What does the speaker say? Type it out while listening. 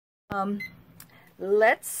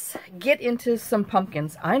Let's get into some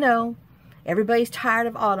pumpkins. I know everybody's tired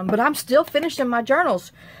of autumn, but I'm still finishing my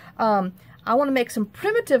journals. I want to make some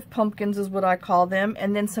primitive pumpkins is what I call them,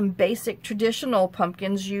 and then some basic traditional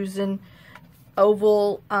pumpkins using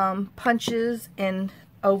oval punches and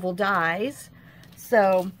oval dies.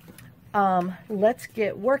 So let's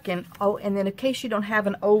get working. Oh, and then in case you don't have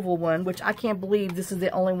an oval one, which I can't believe this is the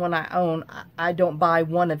only one I own. I don't buy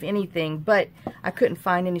one of anything, but I couldn't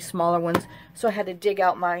find any smaller ones, so I had to dig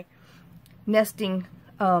out my nesting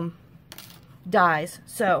dies.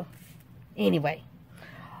 So anyway,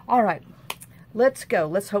 all right, let's go.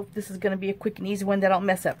 Let's hope this is going to be a quick and easy one that I don't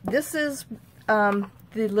mess up. This is the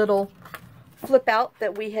little flip out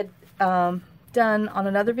that we had done on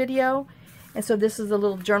another video. And so this is a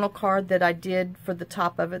little journal card that I did for the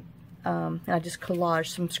top of it. And I just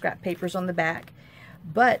collaged some scrap papers on the back.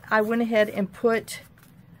 But I went ahead and put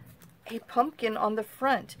a pumpkin on the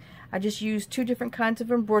front. I just used 2 different kinds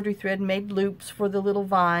of embroidery thread, made loops for the little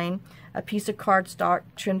vine, a piece of cardstock,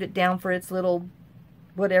 trimmed it down for its little,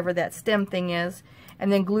 whatever that stem thing is,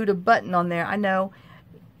 and then glued a button on there. I know,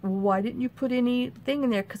 why didn't you put anything in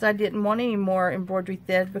there? Because I didn't want any more embroidery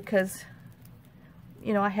thread because,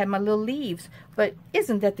 you know, I had my little leaves. But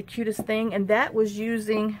isn't that the cutest thing? And that was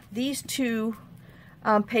using these 2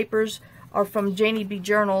 papers are from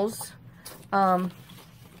Janeybjournals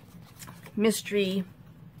Mystery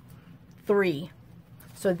 3.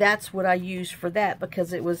 So that's what I used for that,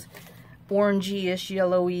 because it was orangey-ish,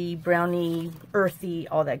 yellowy, browny, earthy,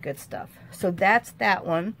 all that good stuff. So that's that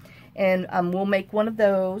one. And we'll make one of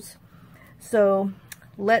those. So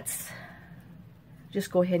let's just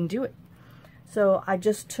go ahead and do it. So I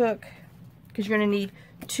just took, because you're going to need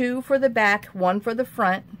 2 for the back, 1 for the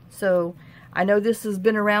front. So I know this has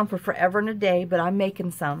been around for forever and a day, but I'm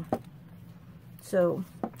making some. So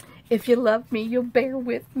if you love me, you'll bear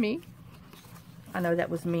with me. I know that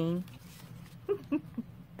was mean.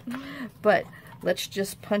 But let's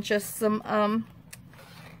just punch us some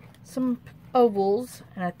ovals.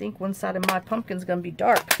 And I think one side of my pumpkin's going to be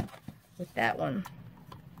dark with that one.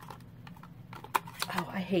 Oh,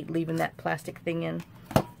 I hate leaving that plastic thing in.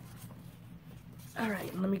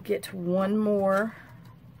 Alright, let me get to one more.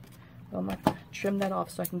 Well, I'm going to trim that off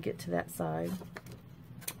so I can get to that side.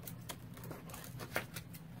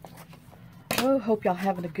 Oh, hope y'all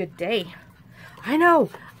having a good day. I know.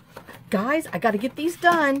 Guys, I got to get these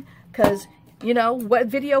done because, you know, what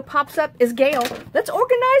video pops up is Gail. Let's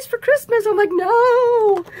organize for Christmas. I'm like, no.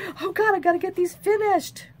 Oh, God, I got to get these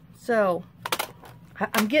finished. So,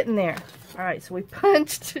 I'm getting there. All right, so we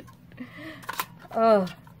punched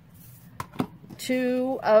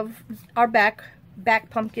 2 of our back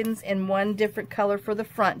pumpkins in 1 different color for the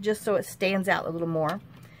front, just so it stands out a little more.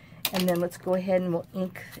 And then let's go ahead and we'll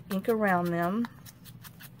ink around them.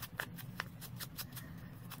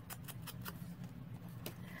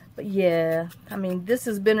 But yeah, I mean, this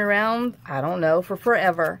has been around, I don't know, for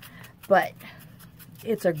forever. But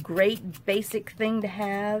it's a great basic thing to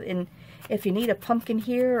have. And if you need a pumpkin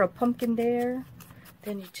here or a pumpkin there,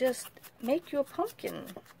 then you just make you a pumpkin.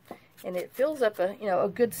 And it fills up a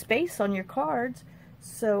good space on your cards.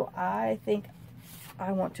 So I think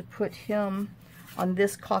I want to put him on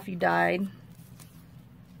this coffee dyed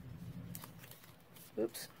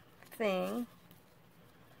thing.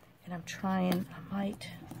 And I'm trying, I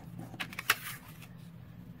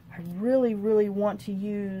really, really want to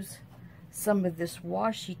use some of this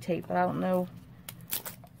washi tape, but I don't know.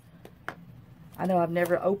 I know I've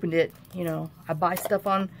never opened it. You know, I buy stuff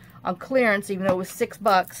on clearance, even though it was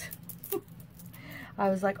 $6. I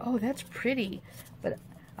was like, oh, that's pretty. But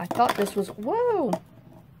I thought this was, whoa,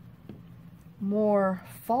 more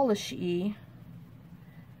fallish-y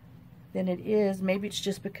than it is. Maybe it's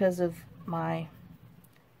just because of my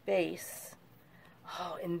base.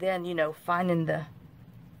 Oh, and then, you know, finding the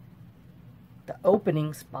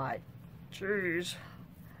opening spot. Jeez.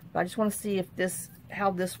 But I just want to see if how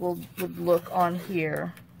this would look on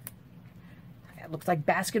here. It looks like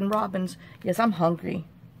Baskin Robbins. Yes, I'm hungry.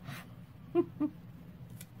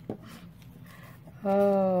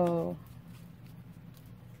 Oh.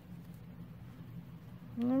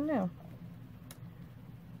 I don't know.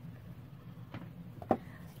 Let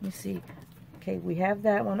me see. Okay, we have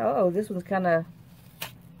that one. Oh, this one's kind of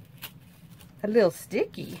a little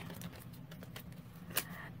sticky.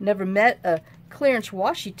 Never met a clearance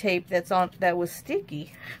washi tape that was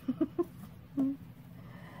sticky.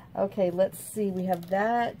 Okay, let's see. We have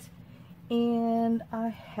that, and I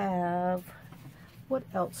have, what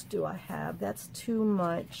else do I have? That's too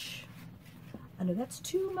much. I know that's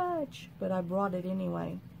too much, but I brought it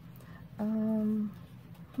anyway.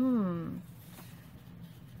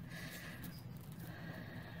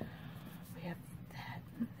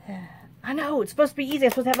 I know, it's supposed to be easy.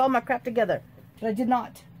 I'm supposed to have all my crap together, but I did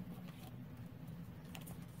not.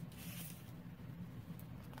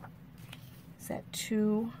 Is that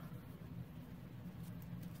too?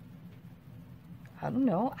 I don't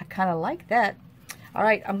know. I kind of like that. All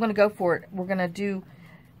right, I'm going to go for it. We're going to do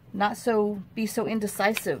be so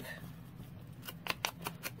indecisive.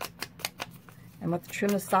 I'm going to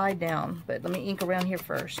trim the side down, but let me ink around here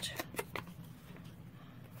first.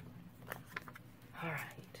 All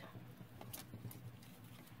right.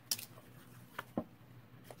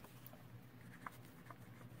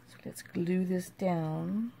 So let's glue this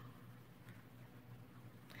down.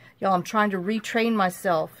 Y'all, I'm trying to retrain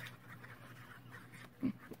myself.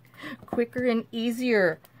 Quicker and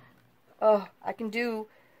easier. Oh, I can do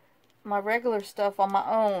my regular stuff on my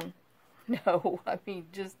own. No, I mean,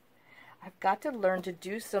 just, I've got to learn to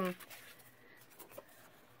do some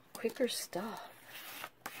quicker stuff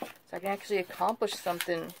so I can actually accomplish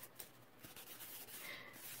something.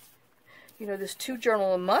 You know, this 2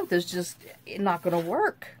 journal a month is just not going to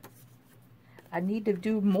work. I need to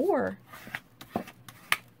do more.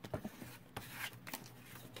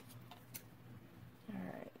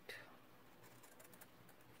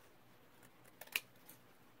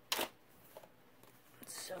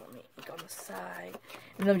 Side,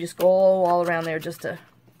 and then just go all around there just to,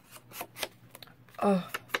 oh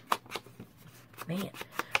man,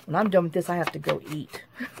 when I'm done with this I have to go eat.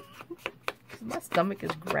 My stomach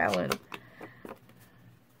is growling.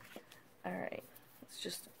 Alright, let's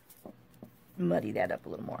just muddy that up a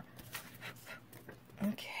little more.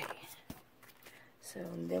 Okay, so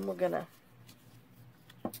then we're gonna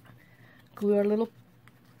glue our little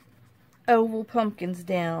oval pumpkins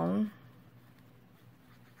down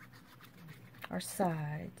our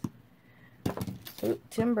sides. Ooh,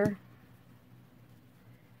 timber.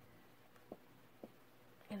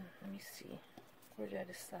 And let me see. Where did I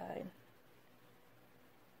decide?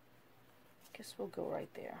 Guess we'll go right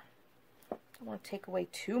there. I don't want to take away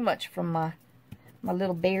too much from my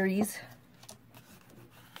little berries.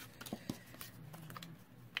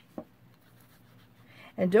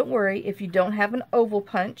 And don't worry if you don't have an oval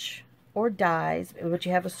punch or dies, but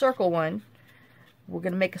you have a circle one. We're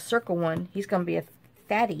going to make a circle one. He's going to be a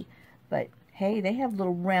fatty. But, hey, they have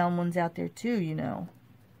little round ones out there, too, you know.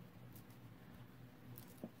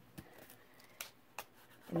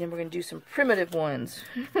 And then we're going to do some primitive ones.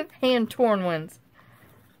 Hand-torn ones.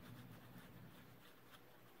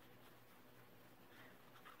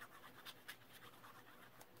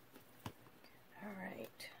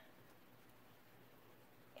 Alright.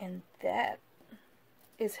 And that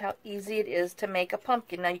is how easy it is to make a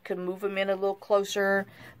pumpkin. Now you could move him in a little closer,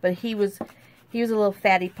 but he was a little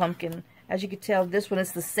fatty pumpkin. As you can tell, this one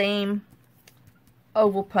is the same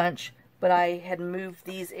oval punch, but I had moved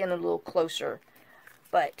these in a little closer.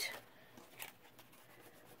 But,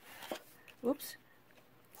 oops,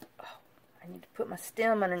 oh, I need to put my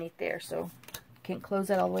stem underneath there, so I can't close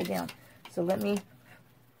that all the way down. So let me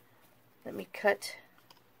cut.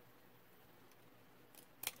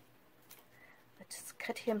 Just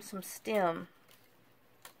cut him some stem,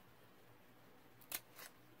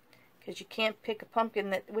 because you can't pick a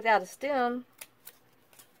pumpkin without a stem.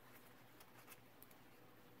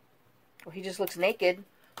 Well, he just looks naked.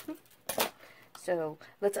 So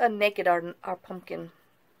let's unnaked our pumpkin.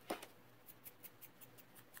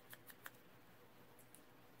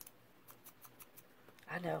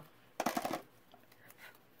 I know.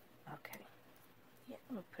 Okay. Yeah,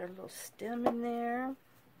 I'm gonna put a little stem in there.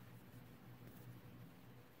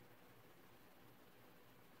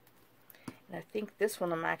 And I think this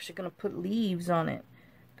one I'm actually going to put leaves on it,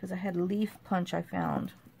 because I had leaf punch I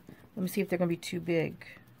found. Let me see if they're going to be too big.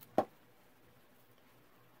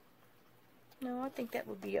 No, I think that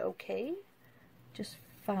would be okay. Just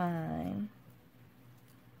fine.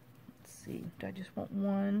 Let's see. Do I just want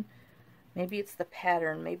one? Maybe it's the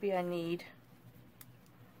pattern. Maybe they need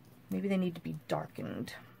to be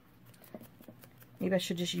darkened. Maybe I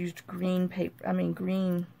should just use green paper. I mean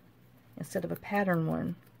green instead of a pattern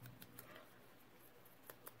one.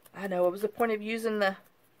 I know, what was the point of using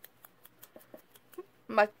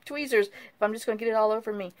my tweezers if I'm just going to get it all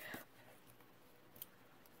over me?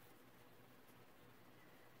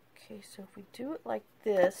 Okay, so if we do it like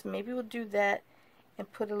this, maybe we'll do that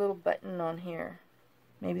and put a little button on here.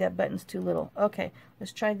 Maybe that button's too little. Okay,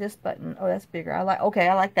 let's try this button. Oh, that's bigger. I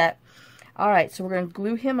like that. All right, so we're going to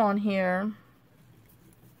glue him on here.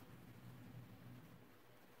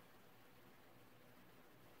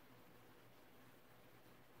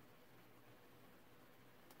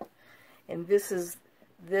 And this is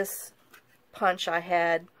this punch I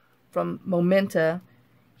had from Momenta.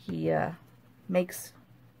 He makes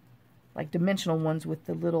like dimensional ones with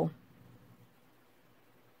the little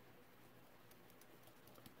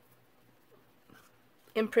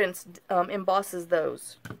imprints, embosses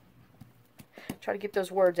those. Try to get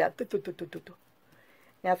those words out.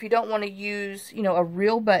 Now, if you don't want to use, you know, a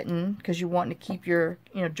real button because you want to keep your,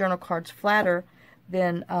 you know, journal cards flatter,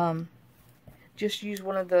 then just use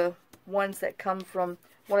one of the ones that come from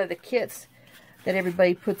one of the kits that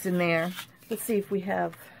everybody puts in there. Let's see if we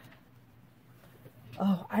have.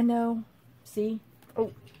 Oh, I know. See?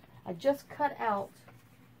 Oh, I just cut out.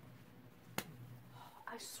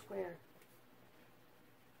 I swear.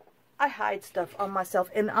 I hide stuff on myself,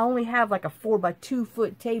 and I only have like a 4x2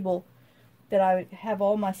 foot table that I have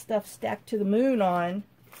all my stuff stacked to the moon on.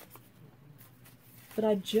 But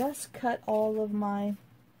I just cut all of my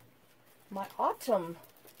autumn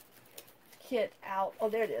kit out. Oh,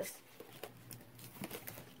 there it is.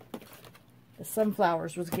 The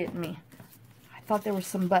sunflowers was getting me. I thought there were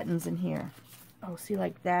some buttons in here. Oh, see,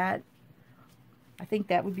 like that? I think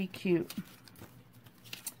that would be cute.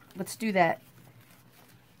 Let's do that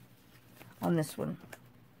on this one.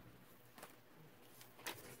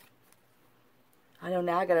 I know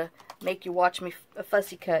now I gotta make you watch me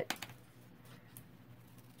fussy cut.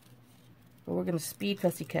 But we're gonna speed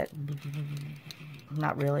fussy cut.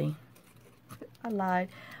 Not really. I lied.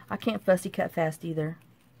 I can't fussy cut fast either.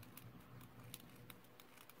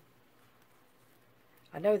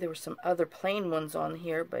 I know there were some other plain ones on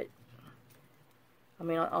here, but I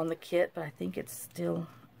mean on the kit, but I think it's still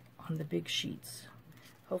on the big sheets.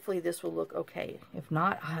 Hopefully this will look okay. If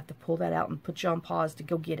not, I'll have to pull that out and put you on pause to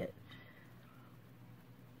go get it.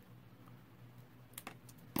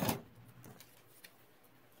 Right,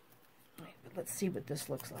 but let's see what this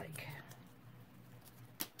looks like.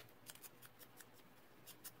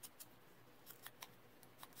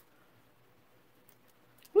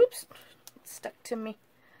 Whoops, it stuck to me.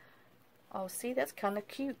 Oh, see, that's kind of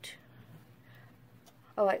cute.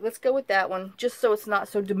 Alright, let's go with that one, just so it's not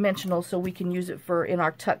so dimensional, so we can use it for in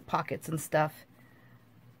our tuck pockets and stuff.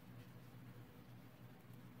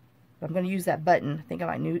 I'm going to use that button. I think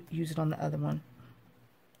I might use it on the other one.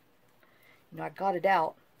 You know, I got it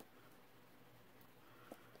out.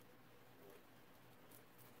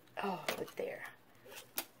 Oh, but there.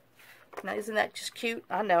 Now, isn't that just cute?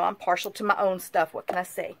 I know, I'm partial to my own stuff. What can I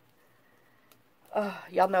say? Oh,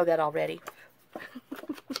 y'all know that already.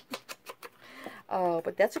 Oh,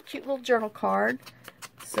 but that's a cute little journal card.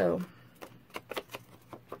 So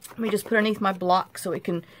let me just put underneath my block so it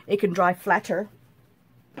can dry flatter.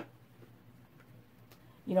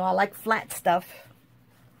 You know, I like flat stuff.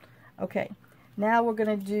 Okay, now we're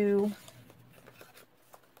gonna do.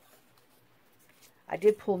 I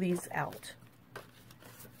did pull these out.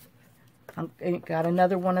 I got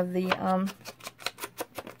another one of the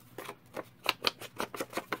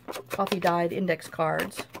coffee dyed index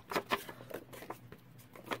cards.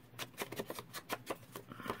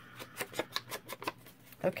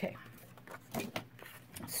 Okay,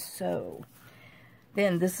 so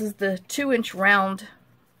then this is the 2-inch round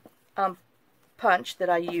punch that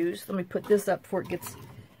I use. Let me put this up before it gets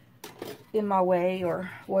in my way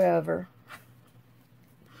or wherever.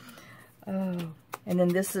 Oh, and then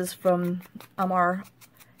this is from our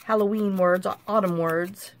Halloween words, autumn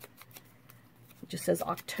words. It just says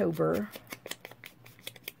October.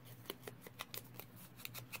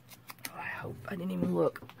 Oh, I hope I didn't even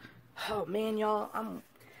look. Oh man, y'all, I'm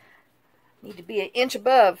need to be an inch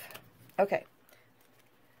above. Okay.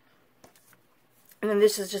 And then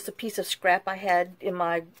this is just a piece of scrap I had in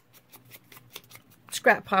my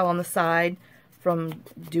scrap pile on the side from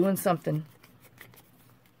doing something.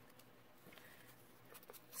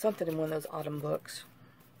 Something in one of those autumn books.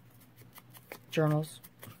 Journals.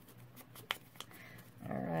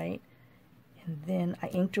 Alright. And then I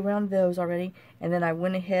inked around those already. And then I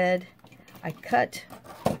went ahead, I cut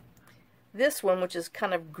this one, which is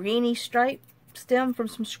kind of greeny stripe stem from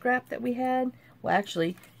some scrap that we had. Well,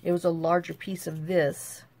 actually, it was a larger piece of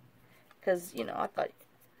this. Because, you know, I thought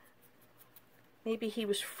maybe he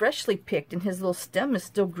was freshly picked and his little stem is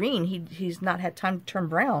still green. He's not had time to turn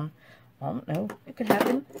brown. I don't know. It could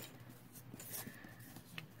happen.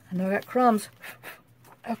 I know I got crumbs.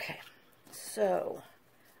 Okay. So,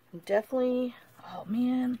 I'm definitely... Oh,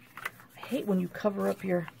 man. I hate when you cover up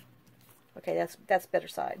your... Okay, that's better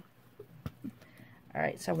side.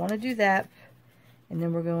 Alright, so I want to do that. And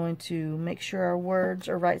then we're going to make sure our words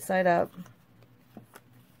are right side up.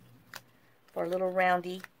 For a little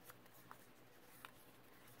roundy.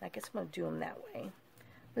 I guess I'm going to do them that way.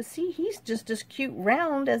 But see, he's just as cute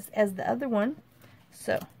round as the other one.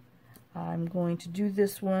 So, I'm going to do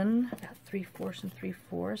this one about 3/4 and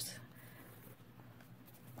 3/4.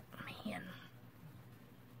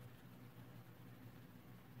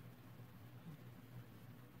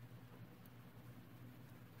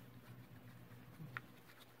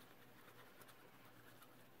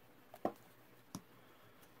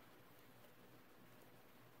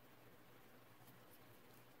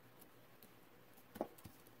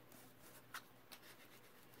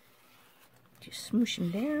 you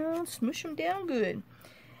smoosh him down good.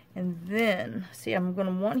 And then, see, I'm going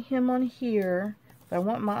to want him on here, but I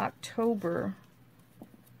want my October.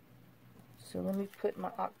 So let me put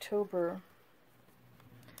my October,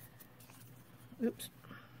 oops,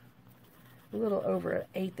 a little over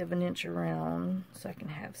 1/8 of an inch around, so I can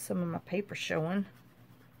have some of my paper showing.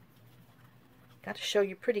 Got to show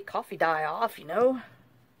your pretty coffee dye off, you know.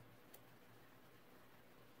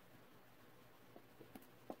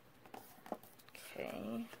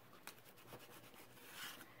 Okay.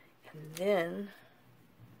 And then,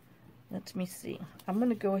 let me see. I'm going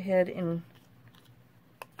to go ahead and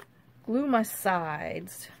glue my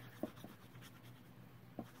sides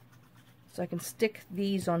so I can stick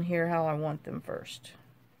these on here how I want them first.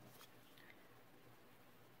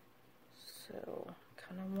 So,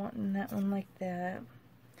 kind of wanting that one like that.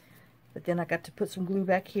 But then I got to put some glue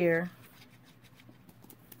back here.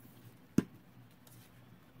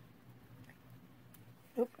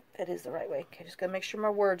 Oop, that is the right way. Okay, just gotta make sure my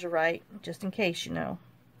words are right, just in case, you know.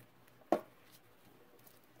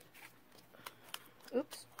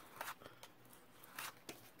 Oops.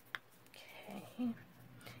 Okay.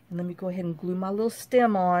 And let me go ahead and glue my little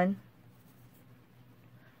stem on.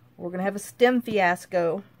 We're gonna have a stem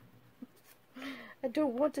fiasco. I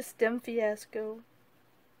don't want a stem fiasco.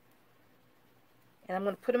 And I'm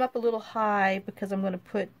going to put them up a little high because I'm going to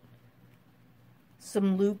put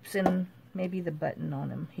some loops and maybe the button on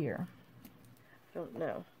them here. I don't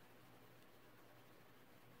know.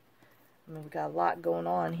 I mean, we got a lot going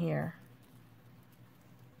on here.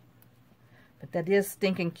 But that is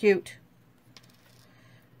stinking cute.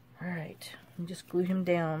 Alright, just glue him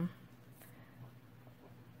down.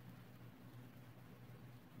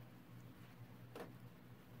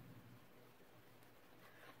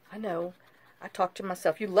 I know. I talk to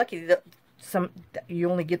myself. You're lucky that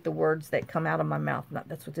you only get the words that come out of my mouth. Not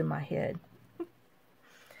that's what's in my head.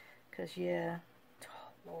 Because yeah,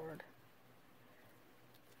 oh, Lord,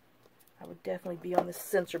 I would definitely be on the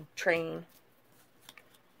censor train.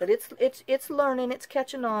 But it's learning. It's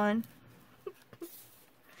catching on.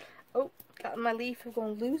 Oh, got my leaf. I'm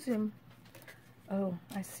gonna lose him. Oh,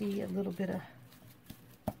 I see a little bit of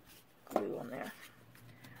glue on there.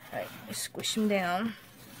 All right, let me squish him down.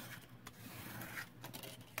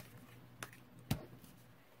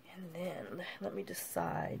 Then let me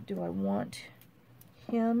decide, do I want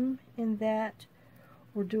him in that,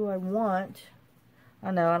 or do I want, I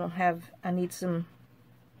know I don't have, I need some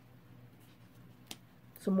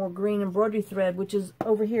more green embroidery thread, which is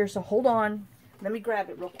over here, so hold on, let me grab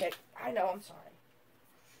it real quick. I know, I'm sorry.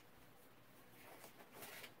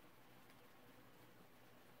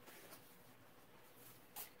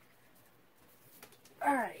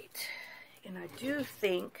 Alright, and I do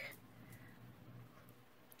think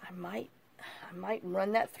I might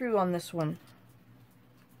run that through on this one.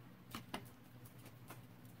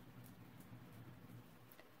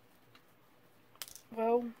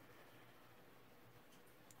 Well,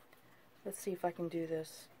 let's see if I can do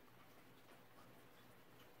this.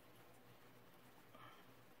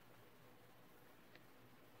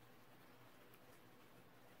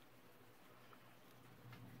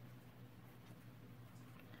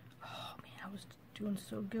 Oh man, I was doing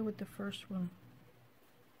so good with the first one.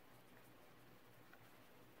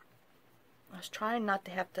 I was trying not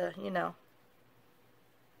to have to, you know,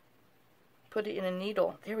 put it in a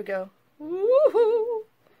needle. There we go. Woohoo!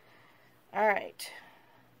 Alright.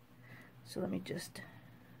 So let me just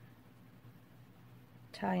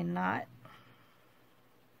tie a knot.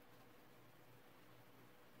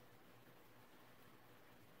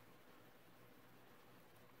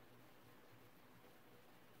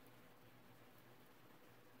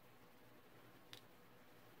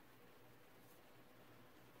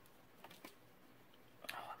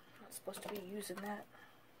 Supposed to be using that.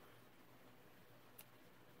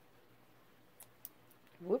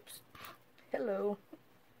 Whoops. Hello.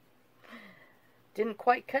 Didn't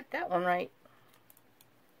quite cut that one right.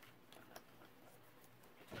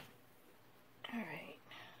 Alright.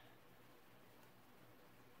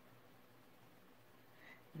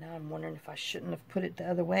 Now I'm wondering if I shouldn't have put it the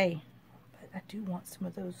other way. But I do want some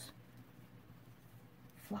of those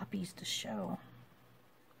floppies to show.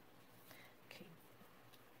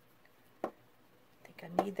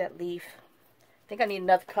 I need that leaf. I think I need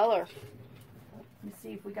another color. Let me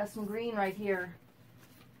see if we got some green right here.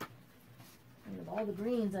 And of all the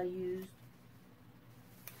greens I used,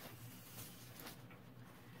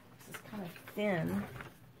 this is kind of thin.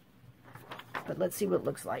 But let's see what it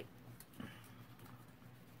looks like.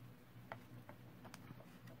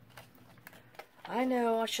 I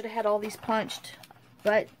know I should have had all these punched,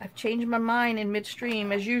 but I've changed my mind in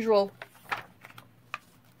midstream as usual.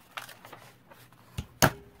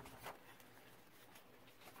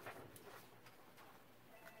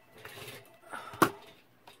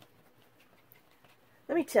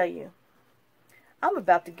 tell you, I'm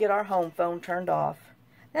about to get our home phone turned off.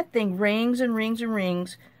 That thing rings and rings and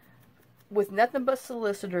rings with nothing but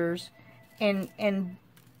solicitors and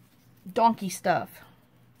donkey stuff.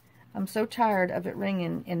 I'm so tired of it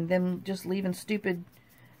ringing and them just leaving stupid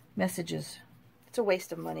messages. It's a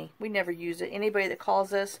waste of money. We never use it. Anybody that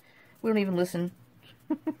calls us, we don't even listen.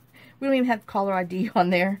 We don't even have caller ID on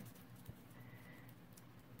there.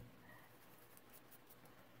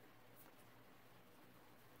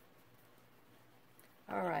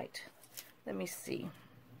 Alright, let me see.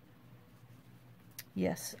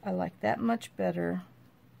 Yes, I like that much better.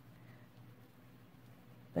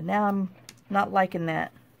 But now I'm not liking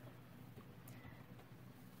that.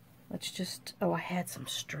 Let's just, oh, I had some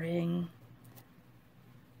string.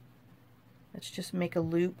 Let's just make a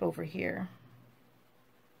loop over here.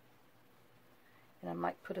 And I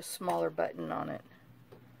might put a smaller button on it.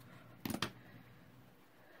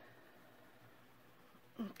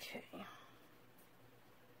 Okay.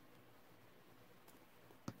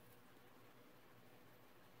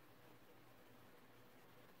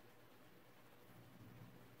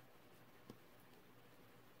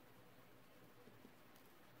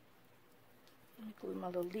 Glue my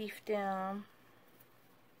little leaf down.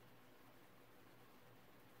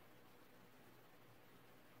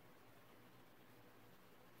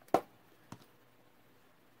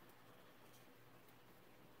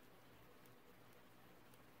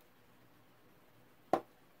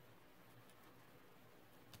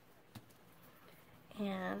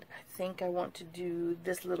 And I think I want to do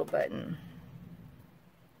this little button.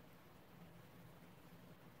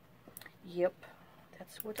 Yep,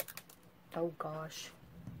 that's what. Oh gosh.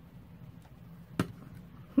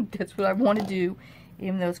 That's what I want to do,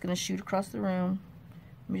 even though it's going to shoot across the room.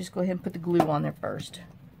 Let me just go ahead and put the glue on there first.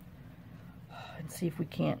 And see if we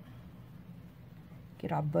can't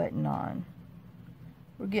get our button on.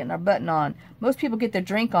 We're getting our button on. Most people get their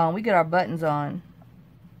drink on. We get our buttons on.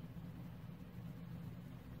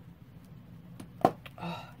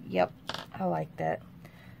 Oh, yep. I like that.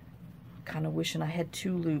 Kind of wishing I had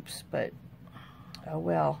 2 loops, but oh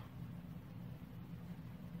well.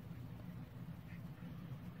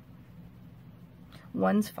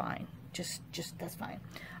 One's fine. Just that's fine.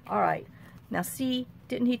 Alright. Now see,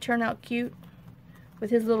 didn't he turn out cute?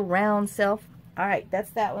 With his little round self. Alright, that's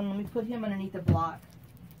that one. Let me put him underneath the block.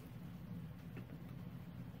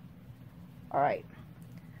 Alright.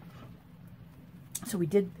 So we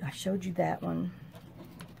did, I showed you that one.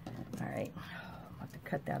 Alright. I'll have to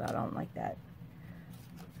cut that out. I don't like that.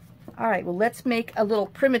 Alright, well let's make a little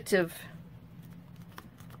primitive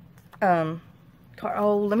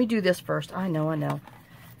oh, let me do this first. I know.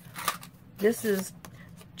 This is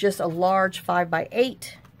just a large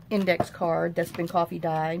 5x8 index card that's been coffee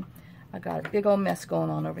dyed. I got a big old mess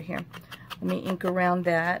going on over here. Let me ink around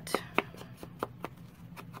that.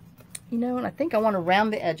 You know, and I think I want to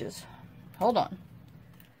round the edges. Hold on.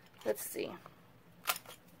 Let's see.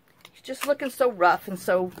 It's just looking so rough and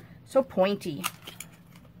so pointy.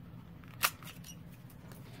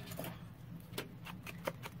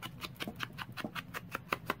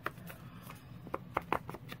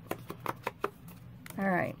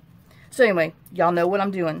 Alright, so anyway, y'all know what I'm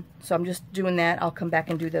doing. So I'm just doing that. I'll come back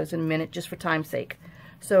and do those in a minute just for time's sake.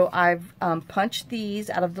 So I've punched these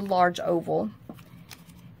out of the large oval.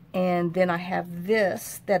 And then I have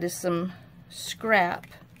this that is some scrap.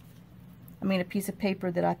 I mean a piece of paper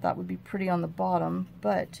that I thought would be pretty on the bottom,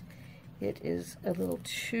 but it is a little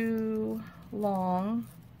too long.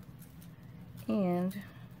 And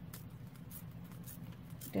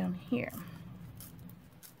down here.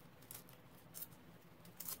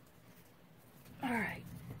 Alright.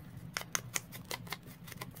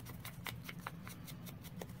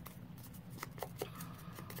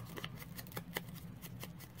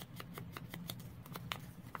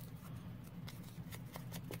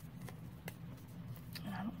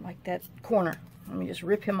 I don't like that corner. Let me just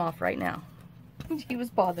rip him off right now. He was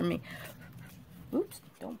bothering me. Oops,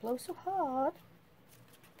 don't blow so hard.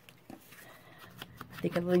 I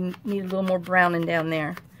think I really need a little more browning down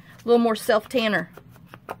there. A little more self-tanner.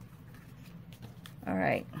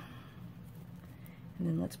 Alright, and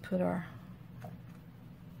then let's put our,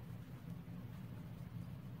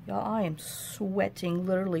 y'all, I am sweating,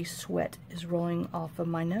 literally sweat is rolling off of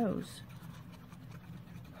my nose.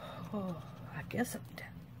 Oh, I guess I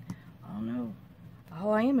don't know.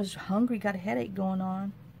 All I am is hungry, got a headache going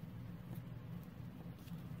on.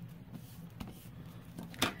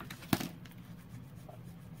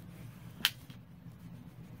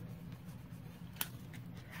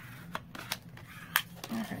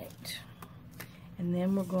 And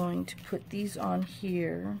then we're going to put these on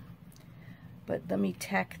here, But let me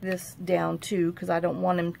tack this down too, because I don't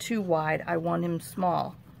want him too wide. I want him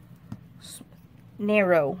small.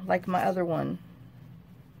 Narrow, like my other one.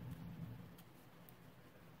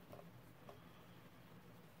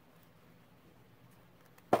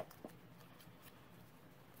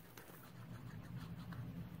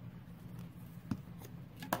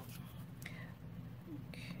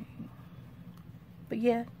 But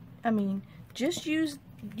yeah, I mean, just use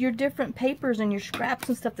your different papers and your scraps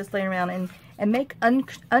and stuff that's laying around and make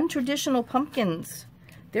untraditional pumpkins.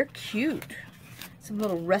 They're cute. Some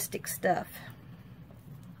little rustic stuff.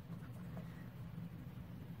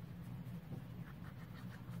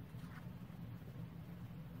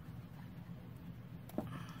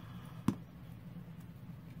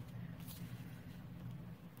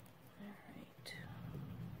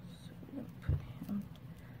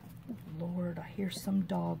 Lord, I hear some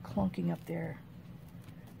dog clunking up there.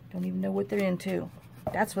 Don't even know what they're into.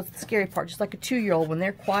 That's what's the scary part. Just like a 2-year-old, when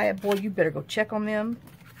they're quiet, boy, you better go check on them.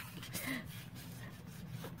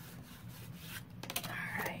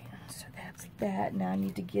 Alright, so that's that. Now I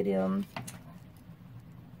need to get him.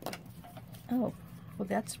 Oh, well,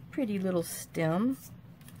 that's a pretty little stem.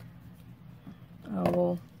 Oh,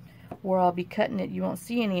 well, where I'll be cutting it, you won't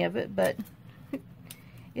see any of it, but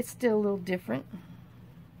it's still a little different.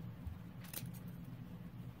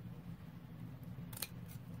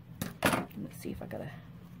 Let's see if I gotta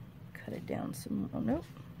cut it down some. Oh, nope.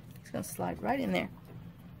 It's gonna slide right in there.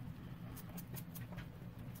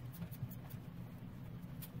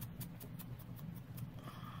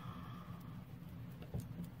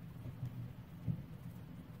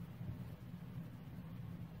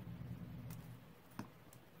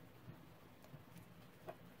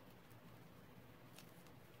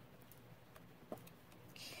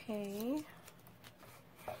 Okay.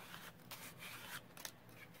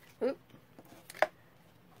 Oop.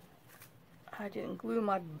 I didn't glue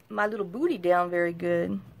my little booty down very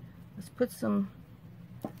good. Let's put some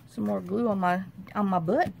more glue on my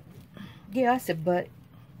butt. Yeah, I said butt.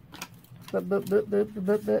 But.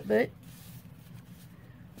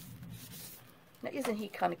 Now, isn't he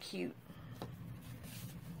kind of cute?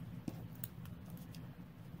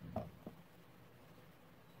 Oh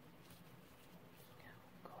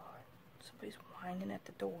God, somebody's whining at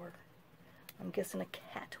the door. I'm guessing a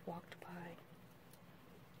cat walked by.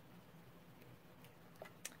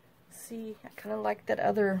 See, I kind of like that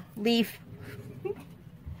other leaf.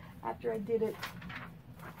 After I did it.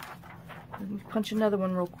 Let me punch another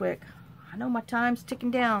one real quick. I know my time's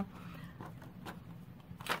ticking down.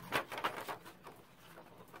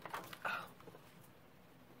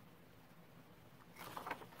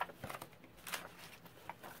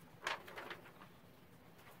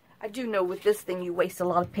 I do know with this thing you waste a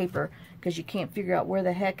lot of paper because you can't figure out where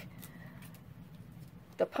the heck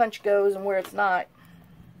the punch goes and where it's not.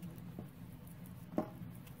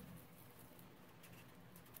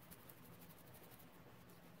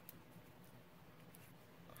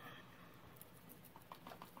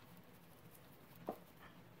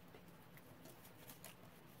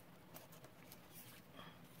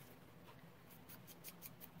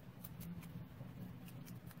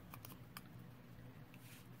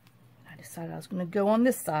 Decided I was going to go on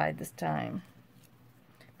this side this time.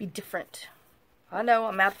 Be different. I know,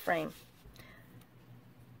 I'm out of frame.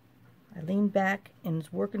 I leaned back and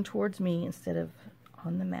it's working towards me instead of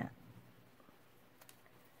on the mat.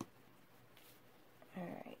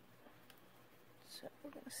 Alright. So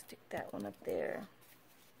we're going to stick that one up there.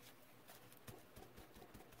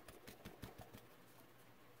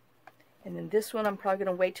 And then this one I'm probably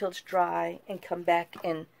going to wait till it's dry and come back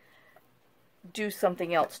and do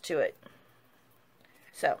something else to it.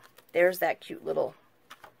 So, there's that cute little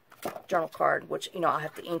journal card, which, you know, I'll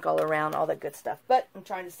have to ink all around, all that good stuff. But I'm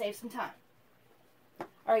trying to save some time.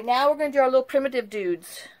 Alright, now we're going to do our little primitive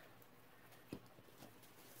dudes.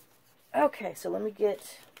 Okay, so let me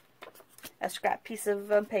get a scrap piece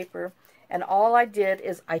of paper. And all I did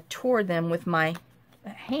is I tore them with my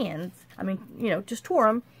hands. I mean, you know, just tore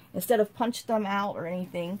them. Instead of punched them out or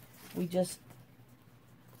anything, we just...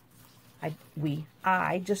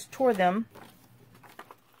 I just tore them.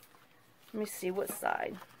 Let me see what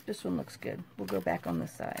side. This one looks good. We'll go back on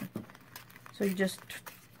this side. So you just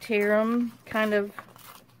tear them kind of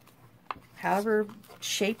however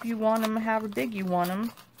shape you want them, however big you want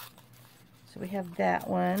them. So we have that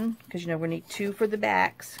one, because you know we need 2 for the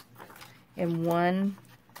backs and 1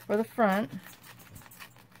 for the front.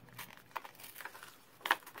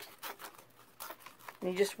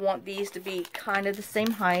 And you just want these to be kind of the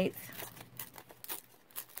same height.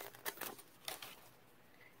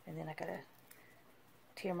 And then I gotta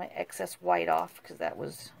tear my excess white off because that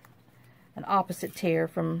was an opposite tear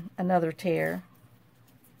from another tear.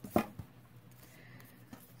 And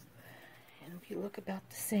if you look about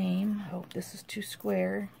the same, oh, this is too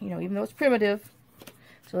square, you know, even though it's primitive.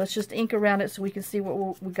 So let's just ink around it so we can see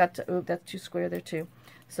what we got to, oh, that's too square there too.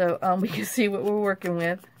 So we can see what we're working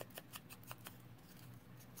with.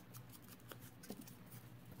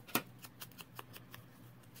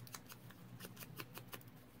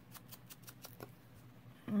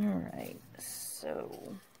 Alright, so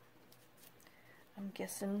I'm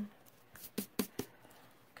guessing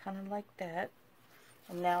kind of like that.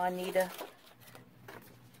 And now I need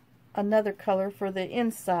another color for the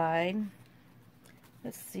inside.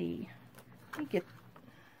 Let's see. Let me get,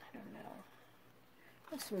 I don't know.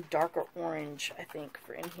 There's some darker orange, I think,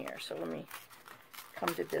 for in here. So let me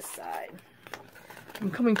come to this side. I'm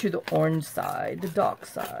coming to the orange side, the dark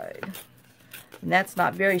side. And that's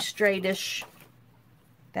not very straightish.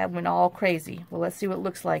 That went all crazy. Well, let's see what it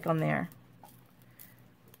looks like on there.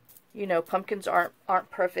 You know, pumpkins aren't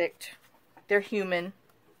perfect. They're human.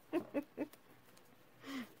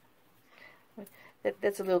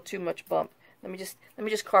 That's a little too much bump. Let me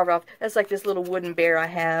just carve off. That's like this little wooden bear I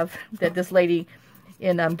have that this lady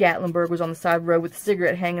in Gatlinburg was on the side road with a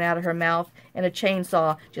cigarette hanging out of her mouth and a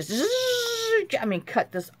chainsaw. Just, I mean,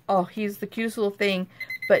 cut this. Oh, he's the cutest little thing.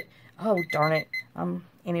 But, oh, darn it.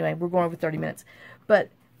 Anyway, we're going over 30 minutes. But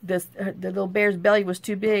the little bear's belly was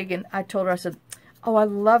too big, and I told her, I said, oh, I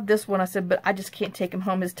love this one. I said, but I just can't take him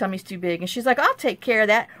home. His tummy's too big. And she's like, I'll take care of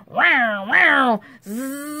that. Wow, wow.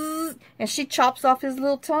 Zzz. And she chops off his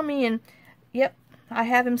little tummy, and yep, I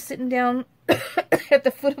have him sitting down at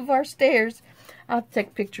the foot of our stairs. I'll have to take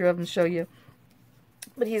a picture of him and show you.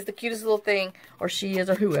 But he's the cutest little thing, or she is,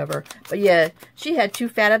 or whoever. But yeah, she had too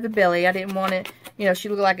fat of a belly. I didn't want it. You know, she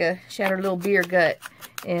looked like she had her little beer gut,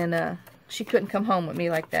 and she couldn't come home with me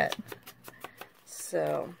like that.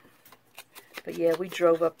 So, but yeah, we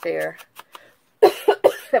drove up there.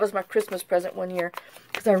 That was my Christmas present one year,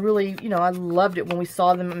 because I really, you know, I loved it when we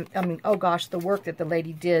saw them. I mean, oh gosh, the work that the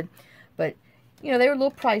lady did. But, you know, they were a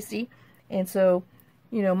little pricey. And so,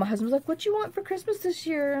 you know, my husband was like, what you want for Christmas this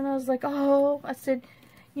year? And I was like, oh, I said,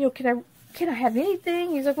 you know, can I have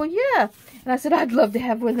anything? He's like, well, yeah. And I said, I'd love to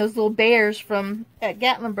have one of those little bears from at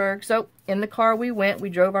Gatlinburg. So in the car we went. We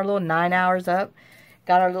drove our little 9 hours up,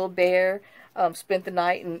 got our little bear, spent the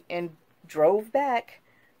night, and drove back.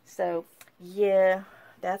 So yeah,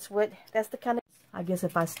 that's the kind of, I guess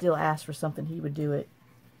if I still asked for something, he would do it.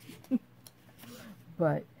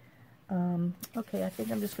 But okay, I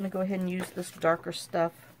think I'm just going to go ahead and use this darker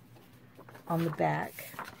stuff on the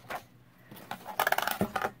back.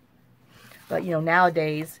 But, you know,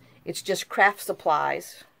 nowadays, it's just craft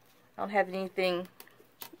supplies. I don't have anything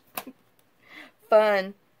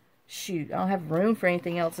fun. Shoot, I don't have room for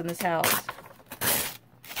anything else in this house.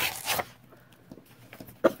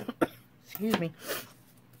 Excuse me.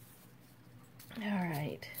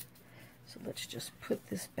 Alright. So let's just put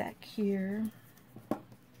this back here.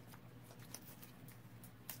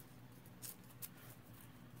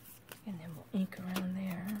 And then we'll ink around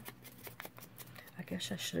there. I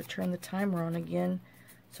guess I should have turned the timer on again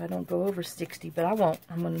so I don't go over 60, but I won't.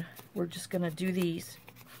 We're just going to do these.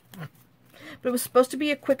 But it was supposed to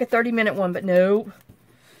be a 30-minute one, but no.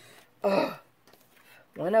 Oh,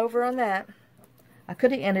 went over on that. I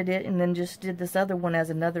could have ended it and then just did this other one as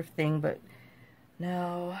another thing, but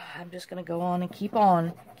no, I'm just going to go on and keep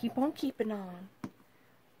on. Keep on keeping on. I'm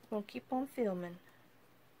going to keep on filming.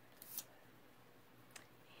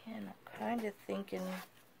 And I'm kind of thinking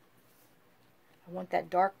I want that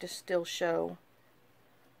dark to still show.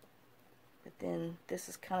 But then this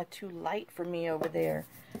is kind of too light for me over there.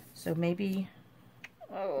 So maybe,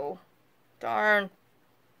 oh, darn.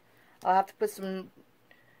 I'll have to put some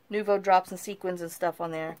Nouveau drops and sequins and stuff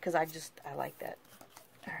on there because I like that.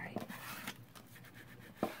 Alright.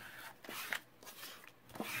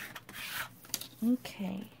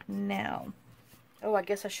 Okay, now. Oh, I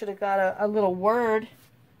guess I should have got a little word.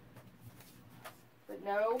 But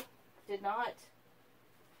no, did not.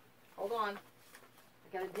 Hold on.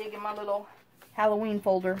 I gotta dig in my little Halloween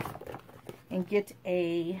folder and get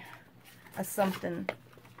a something.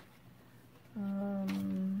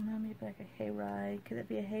 Maybe like a hayride. Could it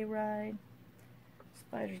be a hayride?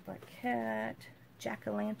 Spider's Black Cat.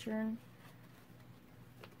 Jack-o'-lantern.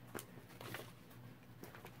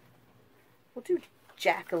 We'll do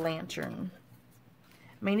jack-o'-lantern.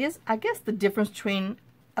 I mean, I guess the difference between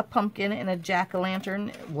a pumpkin and a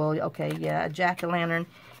jack-o'-lantern, well, okay, yeah, a jack-o'-lantern,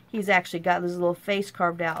 he's actually got his little face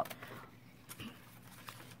carved out.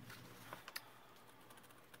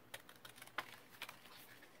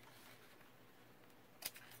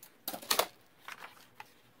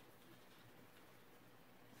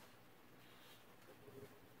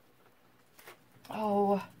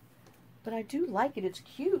 I do like it. It's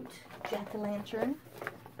cute. Jack-o'-lantern.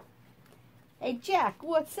 Hey, Jack,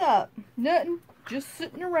 what's up? Nothing. Just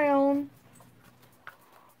sitting around.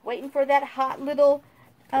 Waiting for that hot little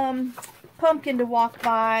pumpkin to walk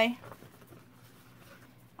by.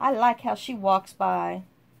 I like how she walks by.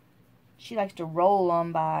 She likes to roll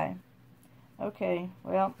on by. Okay,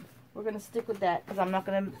 well, we're gonna stick with that because I'm not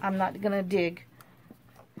gonna dig.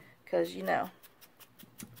 Because, you know,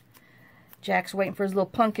 Jack's waiting for his little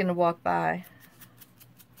pumpkin to walk by.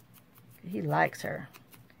 He likes her.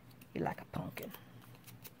 He like a pumpkin.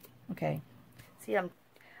 Okay. See,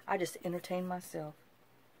 I just entertain myself.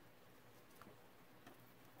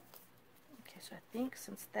 Okay, so I think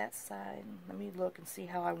since that side, let me look and see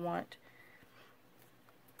how I want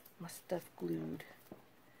my stuff glued.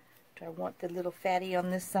 Do I want the little fatty on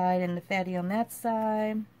this side and the fatty on that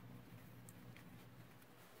side?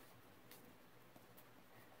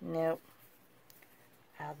 Nope.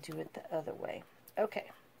 I'll do it the other way.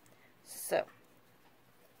 Okay. So,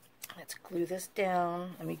 let's glue this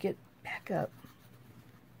down. Let me get back up.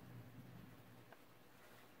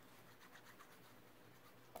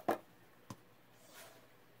 I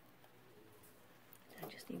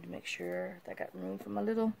just need to make sure that I got room for my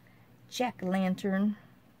little jack-o'-lantern.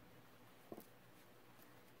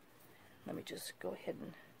 Let me just go ahead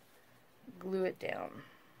and glue it down.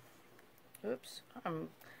 Oops, I'm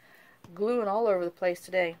gluing all over the place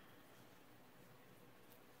today.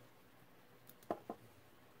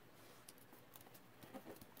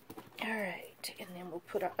 Alright, and then we'll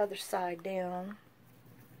put our other side down.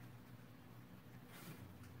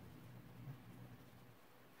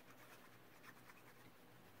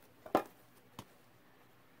 Okay,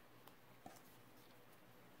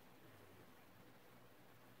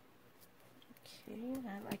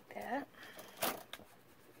 I like that.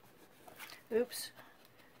 Oops,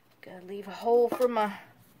 gotta leave a hole for my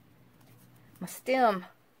stem.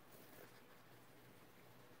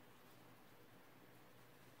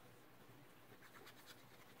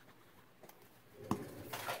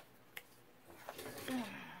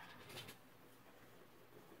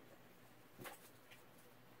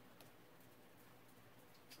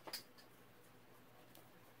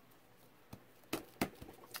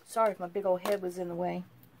 Sorry if my big old head was in the way.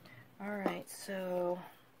 Alright, so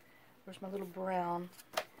where's my little brown?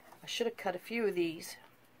 I should have cut a few of these.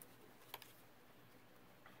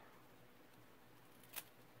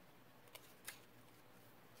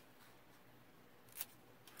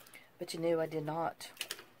 But you knew I did not.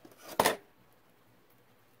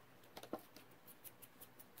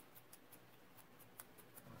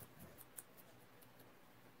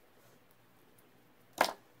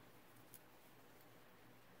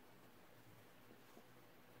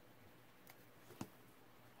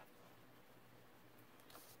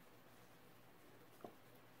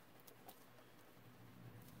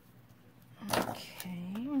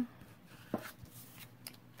 Okay.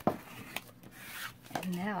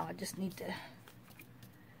 And now I just need to...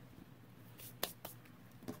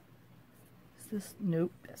 Is this...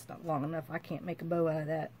 Nope, that's not long enough. I can't make a bow out of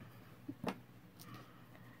that.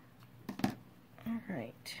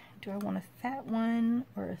 Alright. Do I want a fat one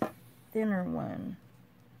or a thinner one?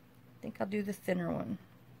 I think I'll do the thinner one.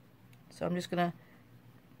 So I'm just going to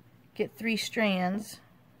get 3 strands.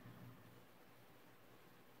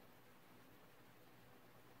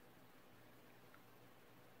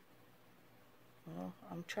 Well,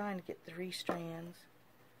 I'm trying to get 3 strands.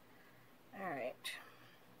 Alright.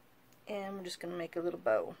 And we're just going to make a little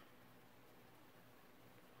bow.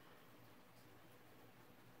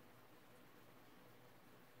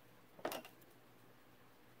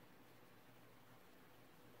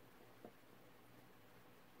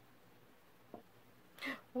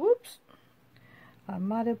 Whoops. I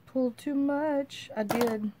might have pulled too much. I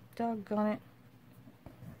did. Doggone it.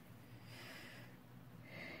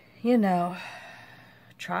 You know,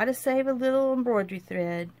 try to save a little embroidery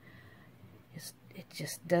thread. It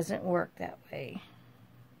just doesn't work that way.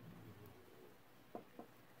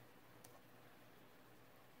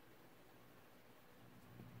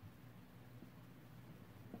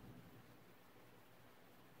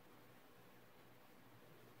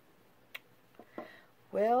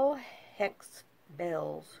 Well, hex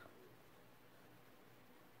bells.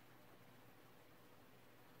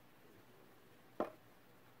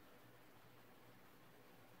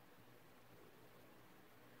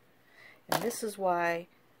 And this is why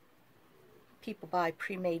people buy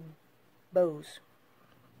pre-made bows.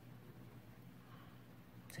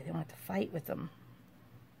 So they don't have to fight with them.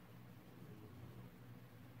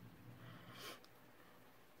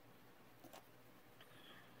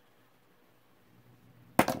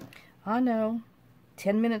 I know,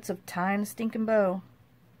 10 minutes of tying a stinking bow.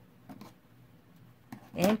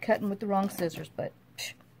 And cutting with the wrong scissors, but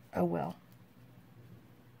psh, oh well.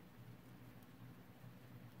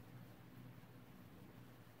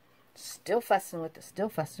 Still fussing with it, still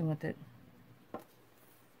fussing with it.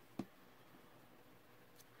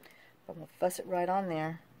 I'm going to fuss it right on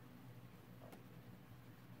there.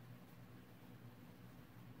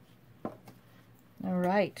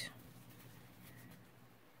 Alright.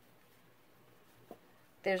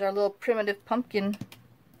 There's our little primitive pumpkin.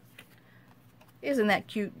 Isn't that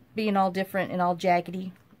cute, being all different and all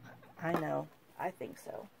jaggedy? I know. I think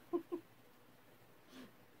so.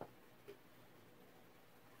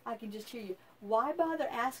 I can just hear you. Why bother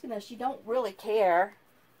asking us? You don't really care.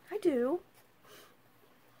 I do.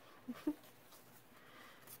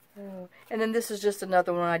 Oh. And then this is just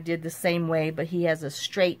another one I did the same way, but he has a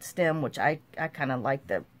straight stem, which I kind of like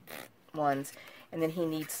the ones. And then he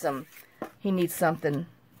needs something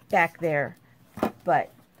back there.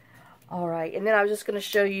 But all right, and then I was just going to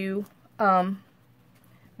show you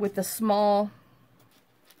with the small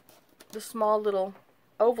little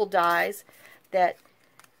oval dies that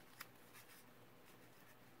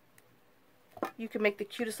you can make the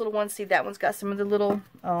cutest little ones. See, that one's got some of the little,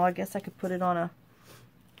 oh, I guess I could put it on a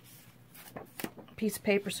piece of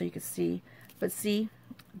paper so you could see. But see,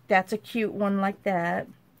 that's a cute one like that.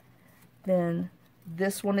 Then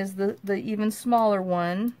this one is the even smaller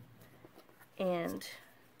one. And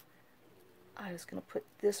I was going to put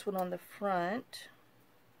this one on the front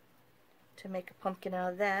to make a pumpkin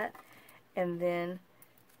out of that. And then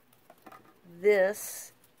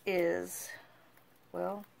this is,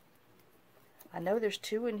 well, I know there's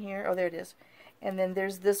two in here. Oh, there it is. And then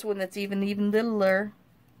there's this one that's even littler.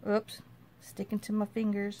 Oops, sticking to my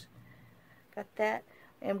fingers. Got that.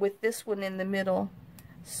 And with this one in the middle.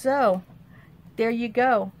 So, there you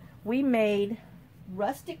go. We made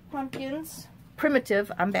rustic pumpkins.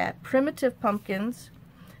 Primitive, I'm bad. Primitive pumpkins.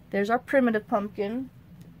 There's our primitive pumpkin.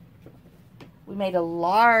 We made a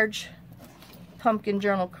large pumpkin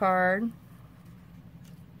journal card.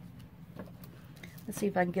 Let's see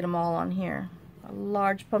if I can get them all on here. A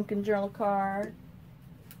large pumpkin journal card.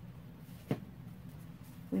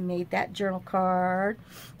 We made that journal card.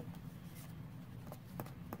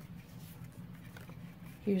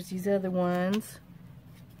 Here's these other ones.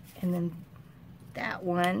 And then that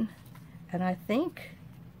one. And I think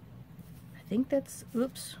that's,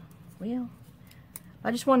 oops, well,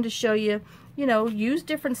 I just wanted to show you, you know, use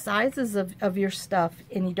different sizes of your stuff.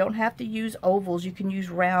 And you don't have to use ovals. You can use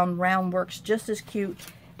round. Round works just as cute.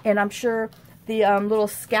 And I'm sure the little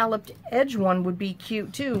scalloped edge one would be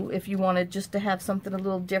cute too if you wanted just to have something a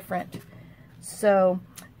little different. So,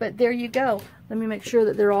 but there you go. Let me make sure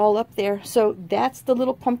that they're all up there. So that's the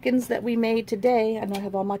little pumpkins that we made today. I know I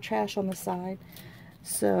have all my trash on the side.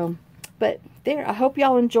 So, but there, I hope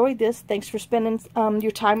y'all enjoyed this. Thanks for spending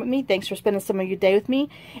your time with me. Thanks for spending some of your day with me.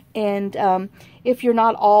 And if you're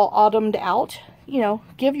not all autumned out, you know,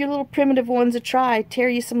 give your little primitive ones a try. Tear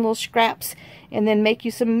you some little scraps and then make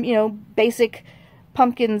you some, you know, basic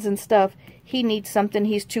pumpkins and stuff. He needs something.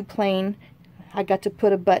 He's too plain. I got to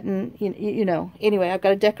put a button, you know. Anyway, I've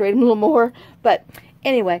got to decorate him a little more. But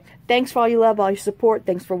anyway, thanks for all your love, all your support.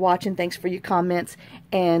 Thanks for watching. Thanks for your comments.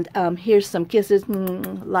 And here's some kisses.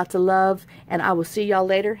 Lots of love. And I will see y'all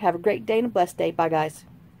later. Have a great day and a blessed day. Bye, guys.